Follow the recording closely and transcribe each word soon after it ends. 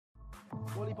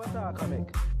Fully attack I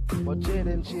make. But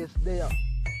Jaden Chase there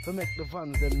to make the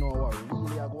fans them know what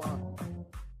really are going on.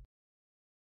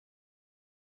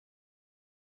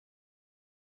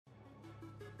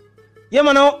 Yeah,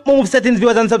 man, now move settings,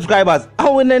 viewers and subscribers.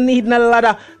 And when they need a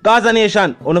ladder, Gaza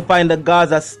Nation, want to find the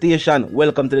Gaza Station.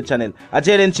 Welcome to the channel. I'm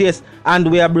Jaden Chase, and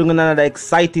we are bringing another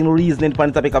exciting reasoning for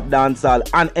the topic of dancehall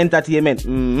and entertainment.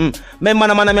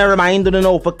 Remember, man, I remind you to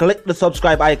know to click the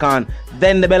subscribe icon,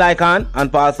 then the bell icon,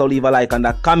 and also leave a like and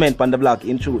a comment on the vlog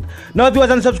in truth. Now, viewers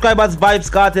and subscribers,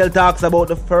 Vybz Kartel talks about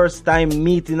the first time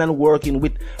meeting and working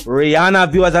with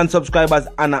Rihanna, viewers and subscribers,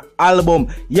 on an album.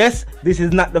 Yes, this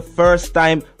is not the first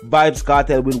time Vybz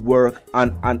Kartel will work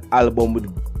on an album with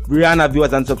Rihanna,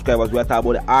 viewers and subscribers. We are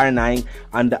talking about the R9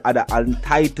 and the other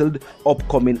untitled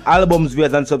upcoming albums,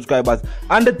 viewers and subscribers.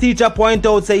 And the teacher point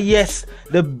out, say yes,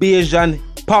 the Bayesian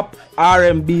pop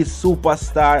R&B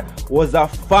superstar was a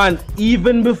fan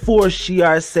even before she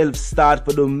herself started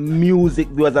for the music,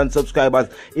 viewers and subscribers.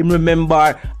 Him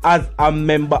remember as a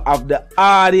member of the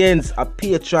audience, a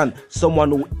patron, someone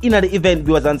who in the event,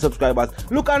 viewers and subscribers.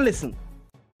 Look and listen.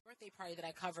 Party that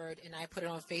I covered and I put it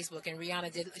on Facebook, and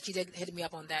Rihanna did hit me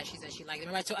up on that. She said she liked it.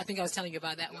 Remember, I think I was telling you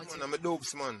about that one too. I'm a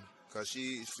dopes man, because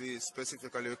she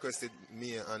specifically requested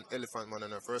me and Elephant Man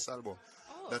on her first album.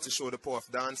 That to show the power of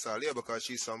dancehall, yeah, because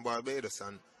she's from Barbados,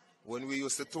 and when we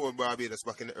used to tour Barbados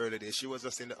back in the early days, she was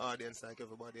just in the audience like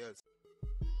everybody else.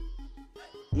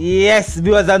 Yes,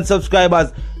 viewers and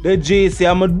subscribers, the JC,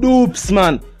 I'm a dupes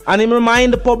man, and him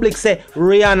remind the public say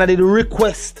Rihanna did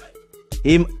request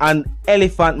him and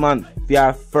Elephant Man for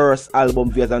our first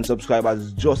album, viewers and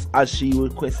subscribers, just as she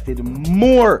requested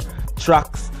more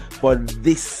tracks for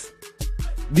these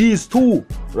two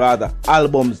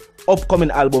albums, upcoming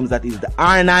albums, that is the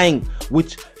R9,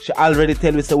 which she already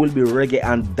tell me will be reggae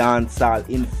and dancehall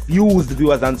infused,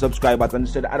 viewers and subscribers, and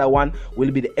the other one will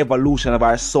be the evolution of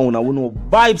our sound. And we know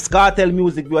Vybz Kartel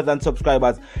music, viewers and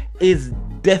subscribers, is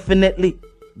definitely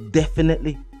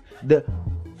the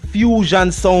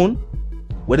fusion sound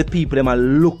where the people them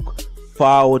look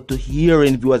forward to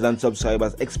hearing, viewers and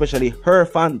subscribers, especially her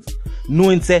fans,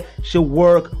 knowing say she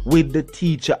work with the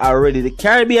teacher already. The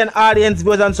Caribbean audience,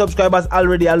 viewers and subscribers,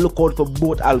 already are look out for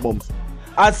both albums.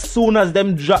 As soon as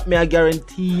them drop, me I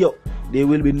guarantee you they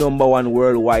will be #1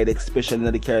 worldwide, especially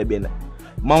in the Caribbean.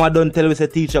 Mama don't tell us a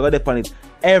teacher got depend it.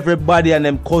 Everybody and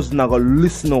them cousin are gonna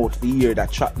listen out to hear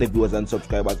that track, the viewers and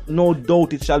subscribers. No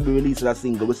doubt it shall be released as a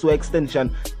single. We saw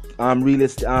extension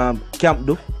camp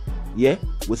do. Yeah,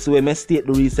 we saw him state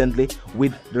recently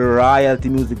with the royalty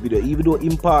music video, even though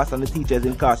him pass and the teacher is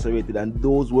incarcerated, and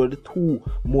those were the two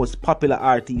most popular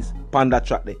artists on that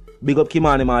track there. Big up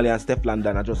Kimani Marley and Steph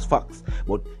London are just facts.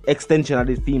 But extension of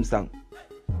the theme song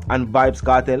and Vybz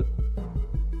Kartel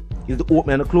is the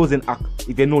opening and the closing act.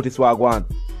 If you notice what I go on,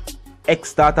 X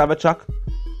start of a track,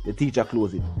 the teacher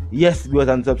close it. Yes, viewers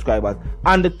and subscribers,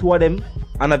 and the two of them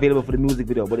unavailable for the music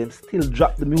video, but them still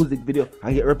drop the music video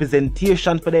and get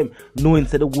representation for them, knowing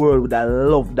to the world with that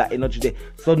love, that energy there.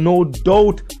 So no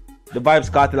doubt the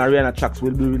Vybz Kartel and Rihanna tracks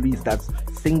will be released as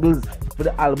singles for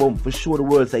the album, for sure. The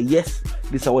world say yes,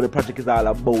 this is what the project is all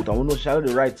about, and we know she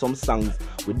already write some songs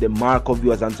with the mark of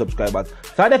viewers and subscribers.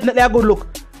 So definitely a good look.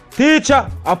 Teacher,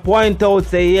 I point out,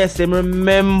 say yes, and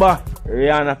remember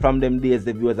Rihanna from them days,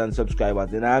 the viewers and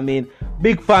subscribers. You know what I mean?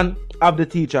 Big fan of the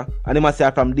teacher, and they must say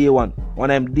from day one.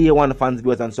 One of them day one fans,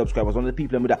 viewers and subscribers. One of the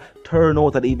people with that turn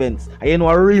out at the events. And you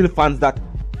know, real fans that,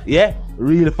 yeah,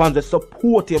 real fans that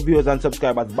support your viewers and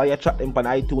subscribers. Buy your track them on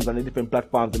iTunes and the different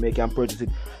platforms to make you purchase it.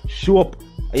 Show up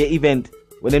at your event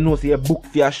when they know say a book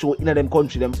for your show in them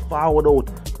country, them forward out.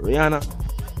 Rihanna,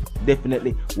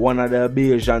 definitely one of the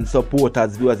Bayesian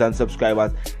supporters, viewers and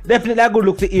subscribers. Definitely a good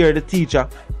look to hear the teacher.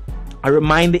 I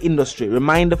remind the industry,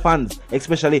 remind the fans,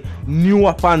 especially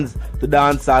newer fans, to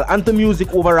dancehall and to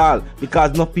music overall,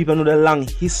 because enough people know the long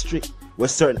history where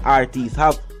certain artists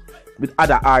have with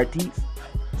other artists.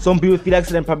 Some people feel like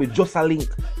them probably just a link,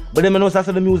 but then know that's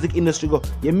how the music industry go.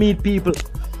 You meet people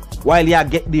while you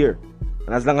get there,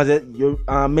 and as long as you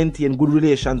maintain good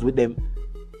relations with them,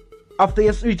 after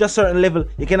you reach a certain level,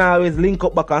 you can always link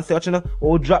up back and say, you know,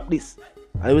 oh, drop this.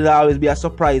 And it will always be a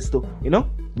surprise to, you know,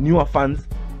 newer fans.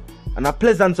 And a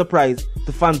pleasant surprise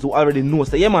to fans who already know.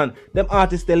 So, yeah, man, them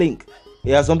artists, they link.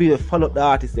 Yeah, some people follow the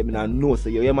artists, they know. So,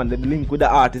 yeah, man, they link with the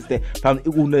artists, they from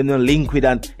who they link with,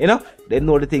 and, you know, they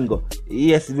know the thing go.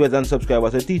 Yes, viewers and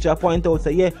subscribers. So, teacher point out,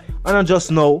 say, yeah, and not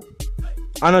just now,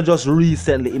 and not just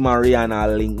recently, in my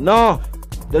Rihanna link. No.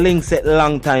 The link set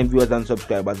long time, viewers and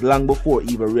subscribers, long before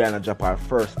even Rihanna dropped her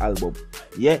first album.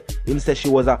 Yeah, him said she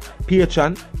was a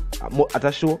patron at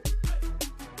a show.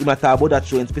 He might talk about that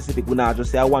show in specific. We not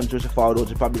just say I want to, she found out,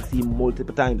 she probably see him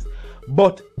multiple times.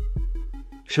 But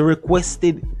she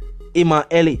requested him and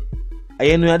Ellie. And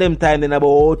you know them time then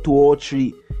about 02 or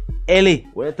 03. Ellie,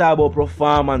 when you talk about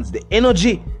performance, the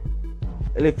energy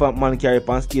Elephant Man carry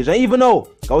on stage. And even now,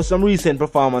 there was some recent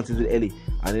performances with Ellie.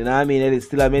 And you know what I mean, Ellie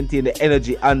still maintain the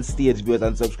energy on stage, viewers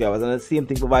and subscribers. And the same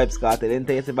thing for Vybz Kartel.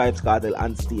 Entire Vybz Kartel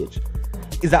on stage.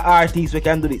 Is an artist we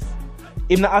can do this.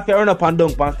 If not have to run up and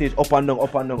down on stage, up and down,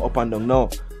 up and down, up and down. No.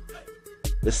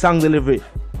 The song delivery,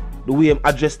 the way him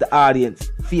address the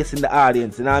audience, facing the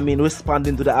audience, you know what I mean,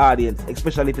 responding to the audience,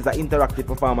 especially if it's an interactive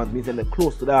performance, means they're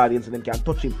close to the audience and them can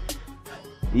touch him.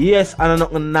 Yes, and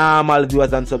not normal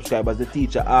viewers and subscribers. The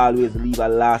teacher always leave a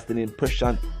lasting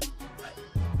impression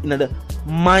in the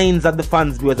minds of the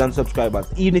fans, viewers and subscribers.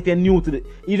 Even if you're new to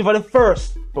even for the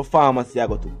first performance you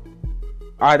go to,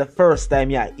 or the first time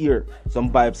you hear some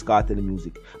Vybz Kartel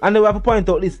music. And then we have to point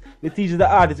out this, the teacher, the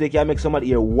artist, they can make somebody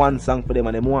hear one song for them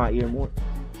and they want to hear more.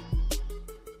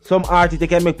 Some artists, they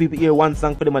can make people hear one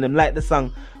song for them and them like the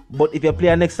song, but if you play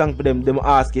a next song for them, they will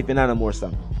ask if you know more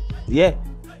song. Yeah.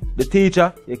 The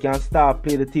teacher, you can start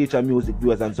play the teacher music,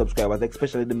 viewers and subscribers,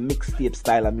 especially the mixtape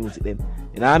style of music then.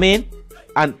 You know what I mean?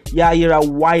 And you hear a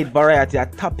wide variety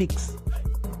of topics.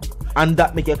 And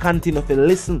that make you continue to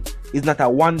listen. It's not a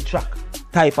one track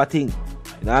type of thing.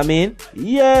 You know what I mean?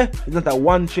 Yeah, it's not a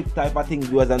one trick type of thing,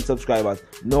 viewers and subscribers.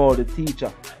 No, the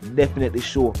teacher definitely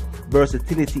show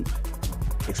versatility,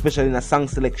 especially in the song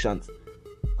selections.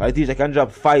 Because the teacher can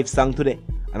drop 5 songs today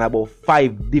and about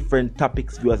 5 different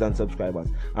topics, viewers and subscribers.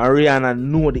 And Rihanna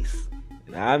know this.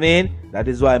 You know what I mean? That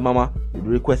is why Mama would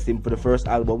request him for the first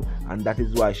album, and that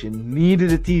is why she needed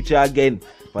the teacher again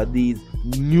for these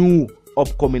new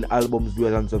upcoming albums,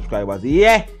 viewers and subscribers.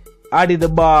 Yeah, I did the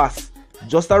boss.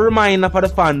 Just a reminder for the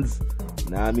fans.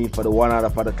 You know what I mean? For the one other,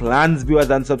 for the clans, viewers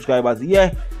and subscribers.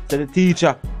 Yeah, to the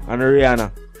teacher and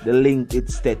Rihanna. The link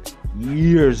it's set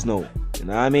years now. You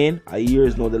know what I mean?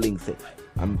 Years now the link set.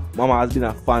 And Mama has been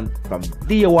a fan from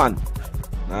day one. You know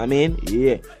what I mean?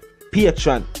 Yeah.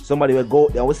 Patron. Somebody will go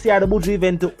out there. We see her at the Buju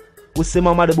event too. We see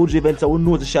Mama at the Buju event, so we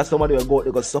know that somebody will go out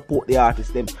there to support the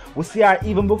artist them. We see her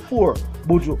even before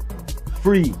Buju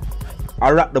free.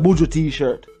 I rock the Buju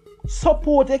t-shirt.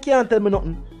 Support, you can't tell me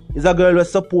nothing. Is a girl who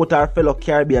support her fellow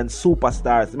Caribbean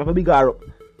superstars. I'm a big her up.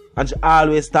 And she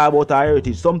always talk about her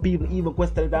heritage. Some people even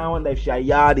question it and wonder if she a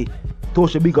yardie. So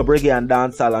she big up reggae and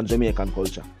dancehall and Jamaican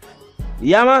culture.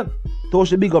 Yeah man, so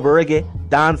she big up reggae,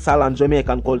 dancehall and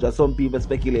Jamaican culture. Some people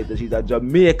speculate that she's a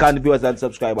Jamaican, viewers and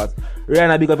subscribers.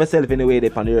 Rihanna big up herself in the way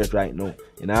they're on the earth right now.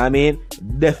 You know what I mean?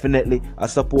 Definitely a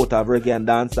supporter of reggae and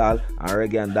dancehall. And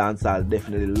reggae and dancehall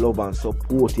definitely love and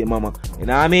support your mama. You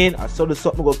know what I mean? I saw the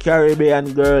something go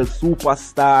Caribbean girl,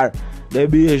 superstar,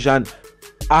 the Asian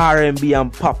R&B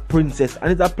and pop princess.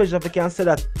 And it's a pleasure if I can say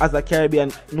that as a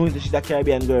Caribbean, knowing that she's a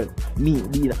Caribbean girl. Me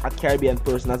being a Caribbean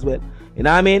person as well. You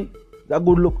know what I mean? It's a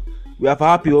good look. We are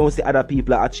happy when we see other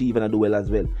people achieve and do well as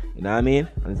well. You know what I mean?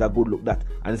 And it's a good look that.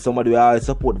 And somebody will always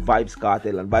support Vybz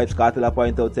Kartel. And Vybz Kartel I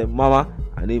point out say, Mama,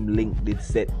 and him link did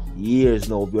set years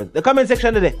now. The comment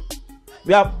section today.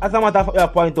 We have, as a matter of fact, we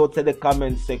have point out say the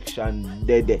comment section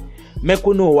there. Make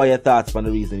you know what your thoughts for the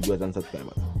reason viewers and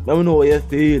subscribers. Let me know what you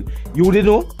feel. You did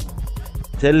know?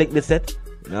 Tell link the set.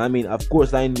 You know what I mean? Of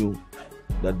course I knew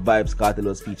that Vybz Kartel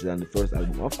was featured on the first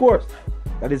album. Of course.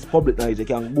 That is public knowledge. You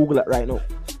can Google it right now.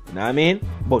 You know what I mean?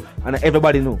 But, and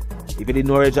everybody know. If you didn't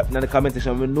know, drop in the comment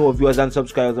section. We know viewers and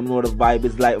subscribers. I know the vibe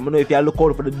is like. I know if you look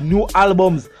out for the new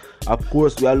albums. Of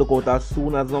course, we will look out as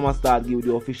soon as Mama start give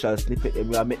the official snippet. And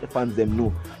we will make the fans them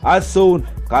know. As soon.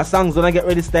 Because songs gonna get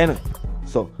ready staying.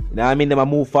 So, you know what I mean? They will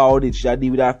move forward. She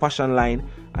deal with our fashion line.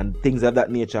 And things of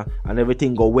that nature. And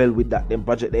everything go well with that. Them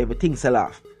project, everything sell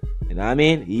off. You know what I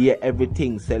mean? Yeah,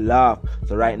 everything sell off.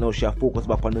 So right now she focus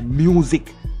back on the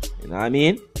music. You know what I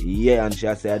mean? Yeah, and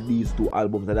she said these 2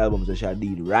 albums and albums that she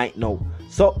did right now.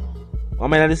 So,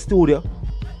 I'm in the studio.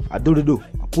 I do.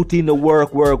 I put in the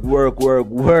work.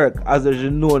 As is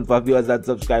known for viewers and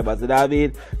subscribers. You know what I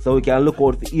mean? So we can look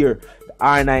out for here. The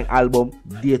R9 album,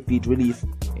 date feed release.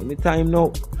 Anytime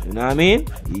now. You know what I mean?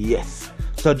 Yes.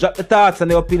 So drop the thoughts and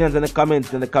the opinions in the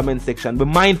comments in the comment section. Be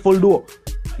mindful though.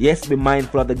 Yes, be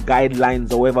mindful of the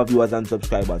guidelines, however, viewers and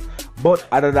subscribers. But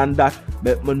other than that,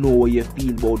 let me know what you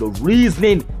feel about the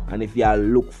reasoning. And if you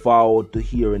look forward to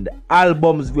hearing the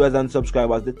albums, viewers and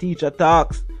subscribers, the teacher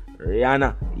talks,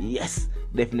 Rihanna, yes,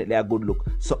 definitely a good look.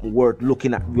 Something worth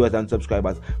looking at, viewers and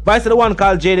subscribers. Vice the one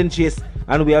called Jaden Chase.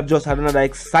 And we have just had another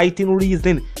exciting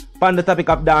reasoning on the topic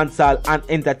of dancehall and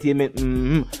entertainment.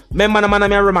 Remember, man,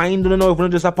 I remind you know if you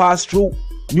just a pass through.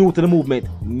 new to the movement,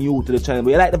 new to the channel,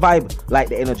 but you like the vibe, like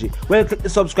the energy, well, click the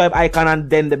subscribe icon and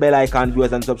then the bell icon,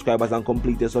 viewers and subscribers, and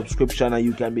complete your subscription, and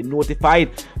you can be notified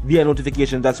via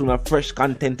notifications as soon as fresh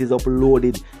content is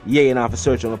uploaded. Yeah, you have to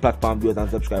search on the platform, viewers and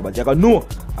subscribers. You can know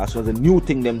as soon as a new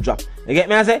thing them drop. You get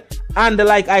me, I say? And the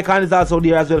like icon is also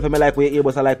there as well for me, like where you're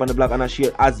able to like on the blog and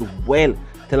share as well.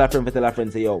 Tell a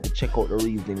friend, say, yo, check out the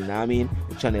reasoning, you know what I mean?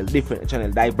 The channel different, the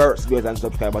channel diverse, viewers and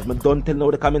subscribers. But don't tell now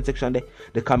the comment section there.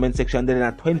 The comment section there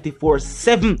is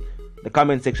 24/7. The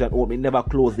comment section open, never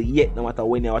closed yet. No matter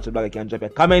when you watch the blog, you can drop a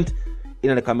comment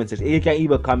in the comment section. You can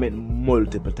even comment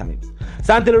multiple times.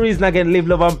 So until the reason again, live,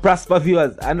 love, and prosper,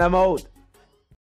 viewers. And I'm out.